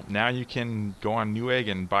now you can go on Newegg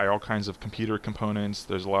and buy all kinds of computer components.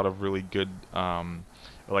 There's a lot of really good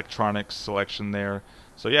electronics selection there.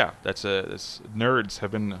 So yeah, nerds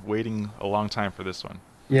have been waiting a long time for this one.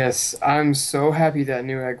 Yes, I'm so happy that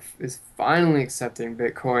Newegg is finally accepting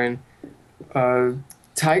Bitcoin. Uh,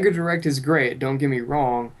 Tiger Direct is great, don't get me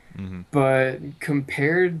wrong, Hmm. but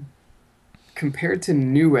compared to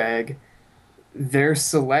Newegg, their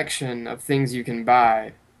selection of things you can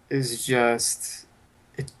buy is just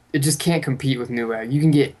it just can't compete with Newegg. You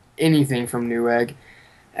can get anything from Newegg,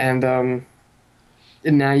 and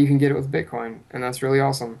and now you can get it with Bitcoin, and that's really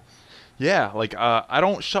awesome. Yeah, like I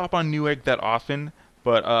don't shop on Newegg that often,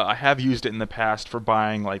 but I have used it in the past for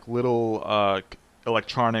buying like little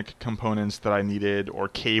electronic components that I needed or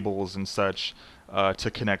cables and such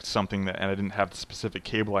to connect something and I didn't have the specific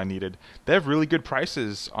cable I needed. They have really good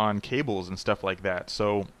prices on cables and stuff like that.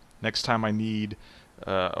 So next time I need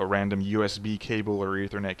a random USB cable or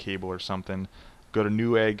Ethernet cable or something, go to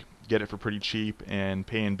Newegg, get it for pretty cheap, and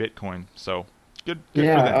pay in Bitcoin. So good for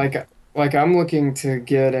Yeah, them. like I'm looking to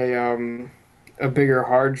get a bigger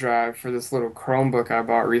hard drive for this little Chromebook I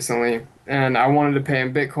bought recently, and I wanted to pay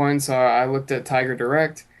in Bitcoin, so I looked at Tiger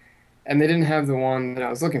Direct, and they didn't have the one that I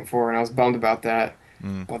was looking for, and I was bummed about that.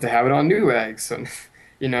 Mm, But they have it on Newegg, so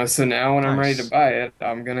so now when I'm ready to nice. buy it,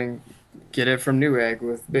 I'm gonna get it from Newegg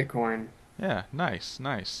with Bitcoin. Yeah, nice.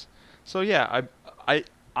 So yeah,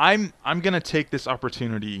 I'm gonna take this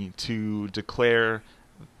opportunity to declare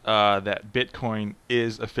that Bitcoin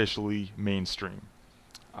is officially mainstream.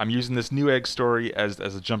 I'm using this Newegg story as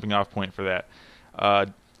a jumping off point for that. Uh,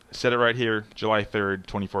 Said it right here, July 3rd,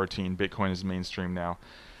 2014. Bitcoin is mainstream now.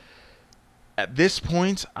 At this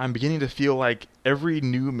point, I'm beginning to feel like every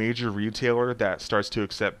new major retailer that starts to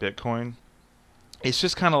accept Bitcoin, it's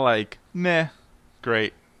just kind of like meh,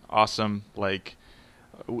 great, awesome. Like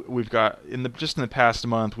we've got in the past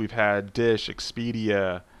month we've had Dish,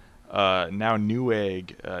 Expedia, now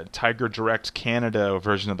Newegg, Tiger Direct Canada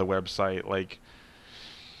version of the website. Like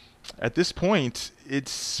At this point,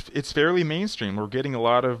 it's fairly mainstream. We're getting a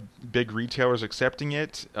lot of big retailers accepting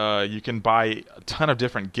it. You can buy a ton of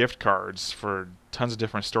different gift cards for tons of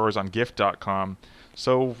different stores on gift.com.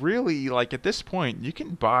 So really, like at this point, you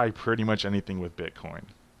can buy pretty much anything with Bitcoin,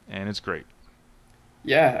 and it's great.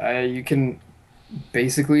 Yeah, you can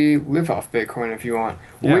basically live off Bitcoin if you want.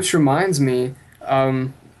 Yeah. Which reminds me,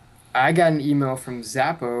 um, I got an email from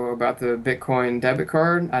Zappo about the Bitcoin debit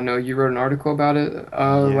card. I know you wrote an article about it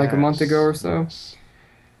like a month ago Yes. or so. Yes.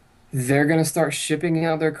 They're gonna start shipping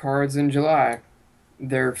out their cards in July.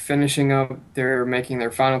 They're finishing up, they're making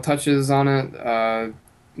their final touches on it, and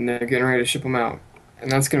they're getting ready to ship them out. And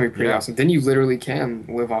that's gonna be pretty Yeah. awesome. Then you literally can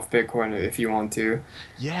live off Bitcoin if you want to.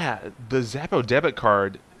 Yeah, the Zappo debit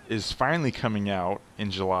card is finally coming out in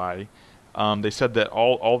July. They said that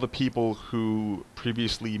all the people who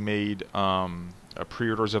previously made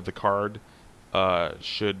pre-orders of the card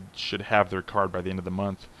should have their card by the end of the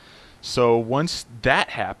month. So once that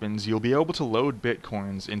happens, you'll be able to load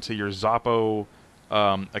bitcoins into your Zappo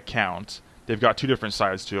account. They've got two different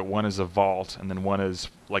sides to it. One is a vault, and then one is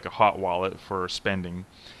like a hot wallet for spending.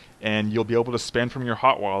 And you'll be able to spend from your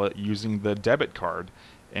hot wallet using the debit card,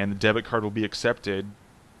 and the debit card will be accepted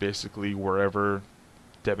basically wherever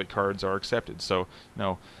debit cards are accepted. So,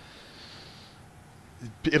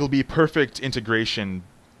 it'll be perfect integration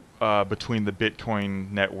between the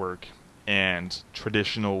Bitcoin network and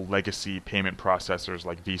traditional legacy payment processors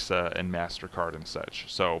like Visa and MasterCard and such.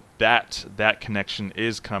 So that connection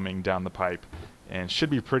is coming down the pipe, and should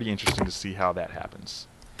be pretty interesting to see how that happens.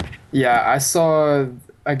 Yeah, I saw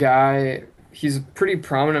a guy, he's a pretty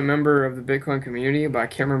prominent member of the Bitcoin community, but I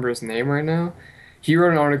can't remember his name right now. He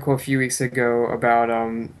wrote an article a few weeks ago about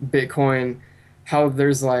Bitcoin, how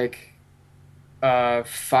there's like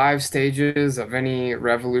five stages of any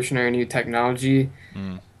revolutionary new technology,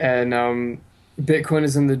 Mm, and Bitcoin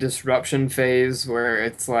is in the disruption phase where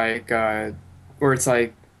it's like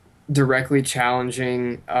directly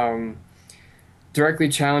challenging directly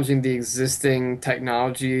challenging the existing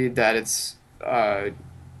technology that it's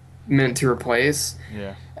meant to replace.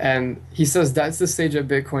 yeah. And he says that's the stage that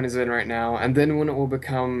Bitcoin is in right now. And then when it will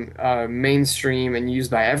become mainstream and used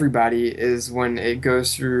by everybody is when it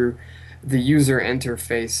goes through the user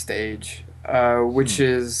interface stage, Hmm. which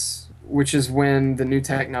is when the new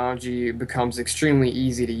technology becomes extremely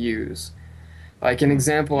easy to use. Like an Hmm.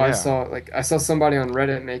 example, Yeah. I saw somebody on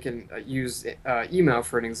Reddit making use email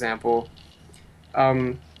for an example.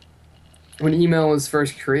 Um, when email was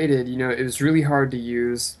first created, you know, it was really hard to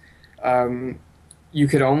use. Um, you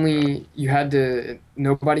had to,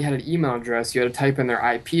 nobody had an email address. You had to type in their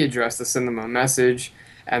IP address to send them a message.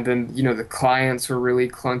 And then, you know, the clients were really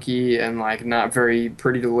clunky and like not very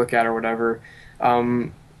pretty to look at or whatever.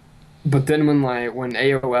 Um, but then when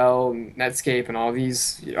AOL, Netscape, and all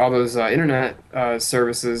those internet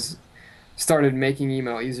services started making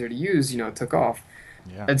email easier to use, you know, it took off.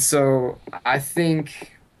 Yeah. And so I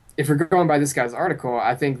think if we're going by this guy's article,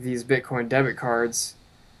 I think these Bitcoin debit cards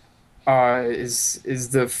is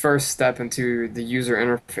the first step into the user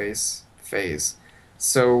interface phase.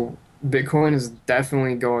 So Bitcoin is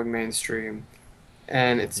definitely going mainstream,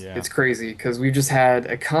 and Yeah. it's crazy because we've just had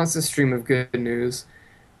a constant stream of good news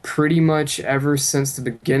pretty much ever since the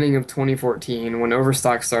beginning of 2014 when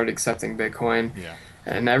Overstock started accepting Bitcoin, Yeah.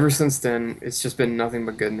 and ever since then it's just been nothing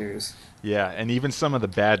but good news. Yeah, and even some of the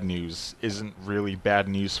bad news isn't really bad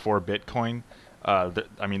news for Bitcoin.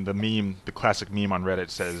 I mean, the classic meme on Reddit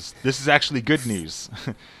says, "This is actually good news."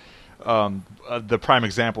 The prime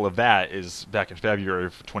example of that is back in February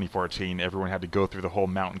of 2014. Everyone had to go through the whole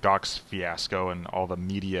Mt. Gox fiasco and all the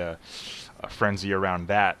media frenzy around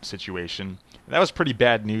that situation. And that was pretty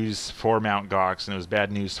bad news for Mt. Gox, and it was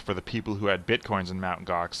bad news for the people who had bitcoins in Mt.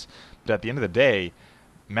 Gox. But at the end of the day,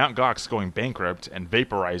 Mt. Gox going bankrupt and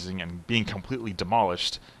vaporizing and being completely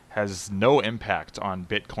demolished has no impact on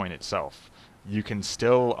Bitcoin itself. You can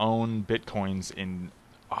still own Bitcoins in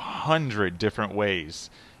 100 different ways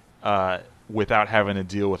without having to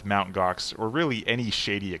deal with Mt. Gox or really any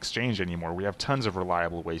shady exchange anymore. We have tons of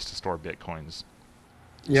reliable ways to store Bitcoins.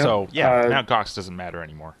 Yep. So, yeah, Mt. Gox doesn't matter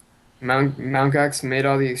anymore. Mount Gox made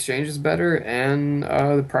all the exchanges better, and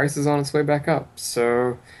the price is on its way back up.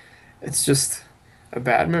 So it's just a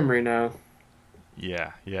bad memory now.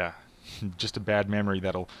 Yeah, yeah. Just a bad memory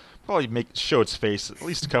that'll probably show its face at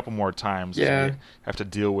least a couple more times as we Yeah, have to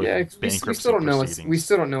deal with yeah. We still bankruptcy don't know we proceedings.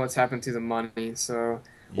 still don't know what's happened to the money. So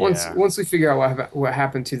Yeah, once we figure out what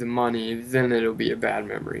happened to the money, then it'll be a bad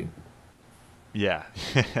memory. yeah.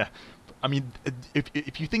 I mean,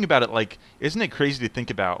 if you think about it, like, isn't it crazy to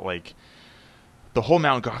think about like the whole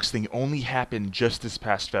Mt. Gox thing only happened just this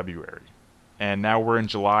past February, and now we're in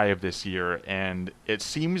July of this year, and it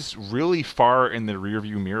seems really far in the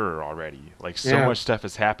rearview mirror already. Like so Yeah. much stuff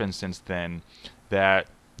has happened since then that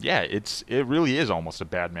yeah, it really is almost a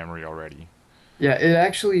bad memory already. Yeah, it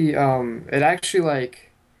actually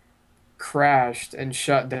like crashed and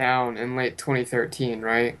shut down in late 2013,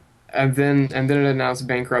 right? And then it announced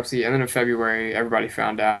bankruptcy, and then in February everybody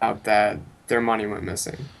found out that their money went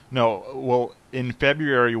missing. No, well, in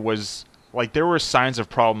February was like there were signs of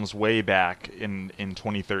problems way back in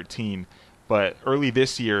 2013, but early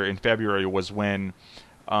this year in February was when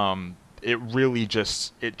it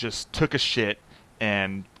just took a shit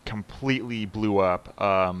and completely blew up.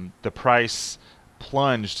 The price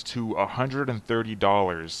plunged to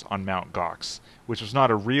 $130 on Mount Gox, which was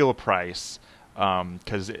not a real price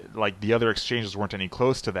because like the other exchanges weren't any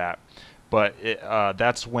close to that. But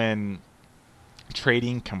that's when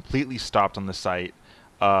trading completely stopped on the site.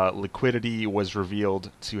 Liquidity was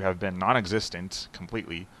revealed to have been non-existent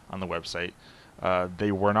completely on the website.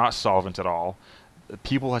 They were not solvent at all.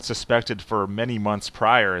 People had suspected for many months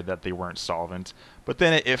prior that they weren't solvent, but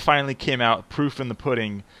then it finally came out, proof in the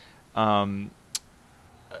pudding. Um,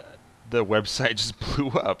 the website just blew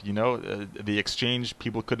up. You know, the exchange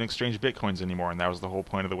people couldn't exchange bitcoins anymore, and that was the whole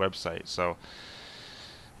point of the website. So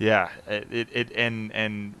yeah,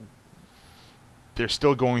 and they're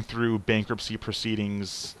still going through bankruptcy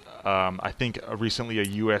proceedings. I think recently a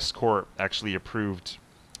U.S. court actually approved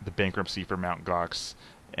the bankruptcy for Mt. Gox,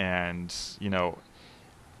 and you know,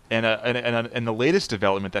 and the latest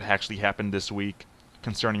development that actually happened this week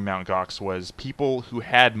concerning Mt. Gox was people who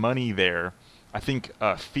had money there, I think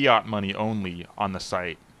fiat money only on the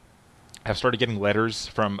site, have started getting letters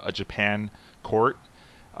from a Japan court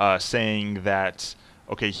saying that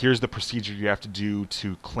okay, here's the procedure you have to do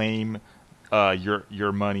to claim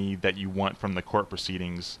your money that you want from the court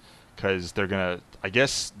proceedings, because I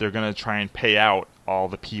guess they're gonna try and pay out all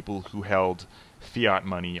the people who held fiat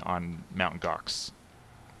money on Mt. Gox.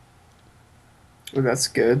 Well, that's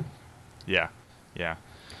good. Yeah, yeah.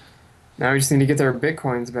 Now we just need to get their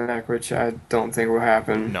bitcoins back, which I don't think will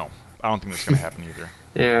happen. No, I don't think that's gonna happen either.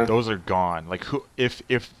 Yeah. Those are gone. Like if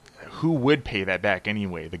who would pay that back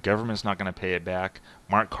anyway? The government's not gonna pay it back.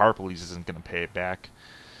 Mark Karpeles isn't gonna pay it back.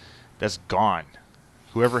 That's gone.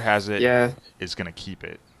 Whoever has it Yeah. is gonna keep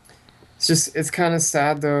it. It's kind of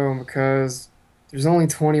sad though because there's only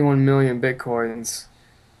 21 million bitcoins.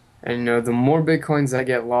 And you know, the more bitcoins that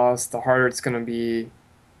get lost, the harder it's going to be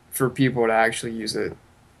for people to actually use it.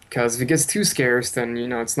 Because if it gets too scarce, then you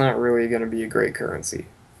know, it's not really going to be a great currency,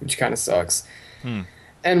 which kind of sucks. Hmm.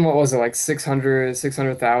 And what was it, like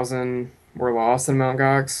 600,000 were lost in Mt.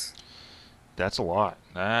 Gox? That's a lot.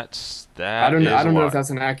 That I is a don't know if lot.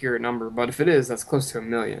 that's an accurate number, but if it is, that's close to a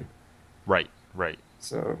million. Right, right.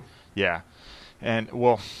 So, Yeah. And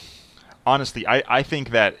well, honestly, I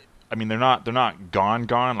think that I mean they're not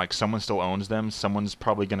gone. Like someone still owns them. Someone's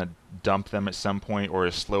probably gonna dump them at some point, or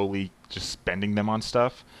is slowly just spending them on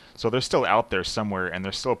stuff. So they're still out there somewhere, and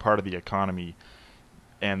they're still part of the economy.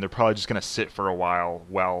 And they're probably just gonna sit for a while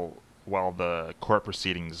while the court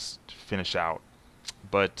proceedings finish out.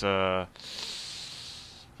 But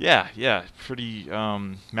yeah, yeah, pretty.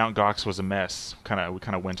 Mount Gox was a mess. We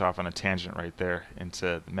kind of went off on a tangent right there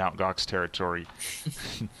into Mount Gox territory.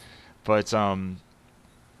 But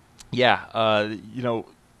yeah, you know,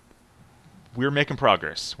 we're making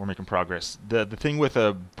progress. We're making progress. The thing with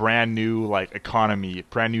a brand new like economy,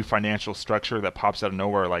 brand new financial structure that pops out of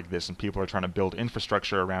nowhere like this, and people are trying to build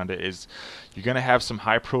infrastructure around it, is you're going to have some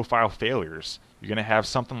high profile failures. You're going to have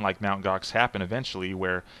something like Mt. Gox happen eventually,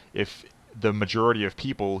 where if the majority of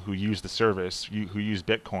people who use the service, who use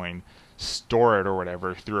Bitcoin, store it or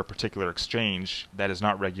whatever through a particular exchange that is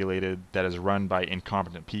not regulated, that is run by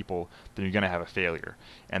incompetent people, then you're going to have a failure.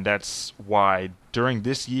 And that's why during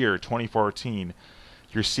this year, 2014,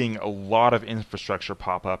 you're seeing a lot of infrastructure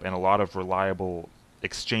pop up and a lot of reliable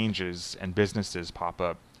exchanges and businesses pop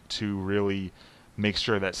up to really make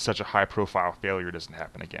sure that such a high profile failure doesn't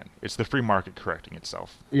happen again. It's the free market correcting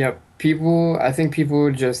itself. yep, I think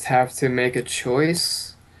people just have to make a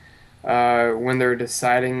choice when they're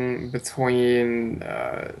deciding between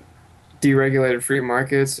deregulated free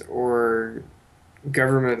markets or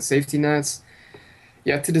government safety nets.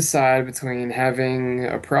 You have to decide between having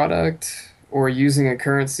a product or using a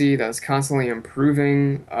currency that's constantly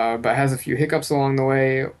improving, but has a few hiccups along the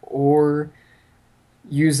way, or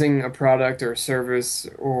using a product or service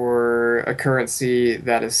or a currency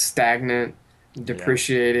that is stagnant, Yeah.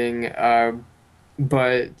 depreciating,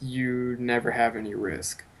 but you never have any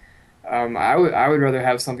risk. I would rather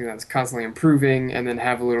have something that's constantly improving and then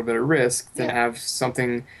have a little bit of risk than Yeah. have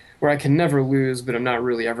something where I can never lose, but I'm not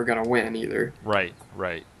really ever gonna win either. Right,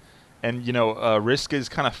 right. And risk is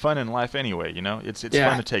kind of fun in life anyway. It's fun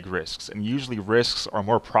Yeah. to take risks, and usually risks are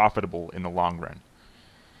more profitable in the long run.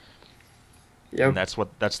 And Yep.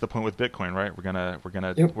 that's the point with Bitcoin,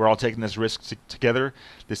 right? Yep. We're all taking this risk together,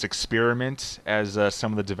 this experiment, as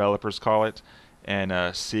some of the developers call it,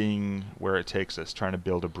 and seeing where it takes us, trying to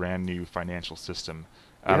build a brand new financial system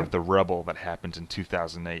out of Yep. the rubble that happened in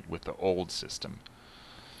 2008 with the old system.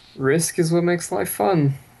 Risk is what makes life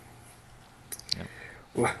fun. Yep,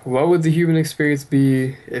 What would the human experience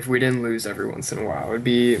be if we didn't lose every once in a while? It would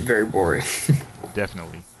be very boring.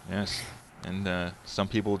 definitely, yes. And some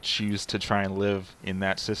people choose to try and live in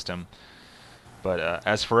that system. But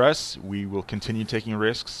as for us, we will continue taking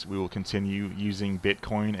risks. We will continue using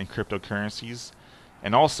Bitcoin and cryptocurrencies.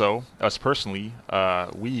 And also, us personally,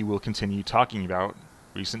 we will continue talking about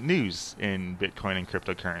recent news in Bitcoin and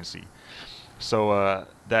cryptocurrency. So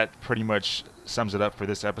that pretty much sums it up for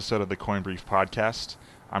this episode of the Coin Brief podcast.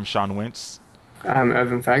 I'm Sean Wentz, I'm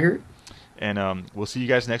Evan Faggart. and we'll see you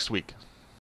guys next week.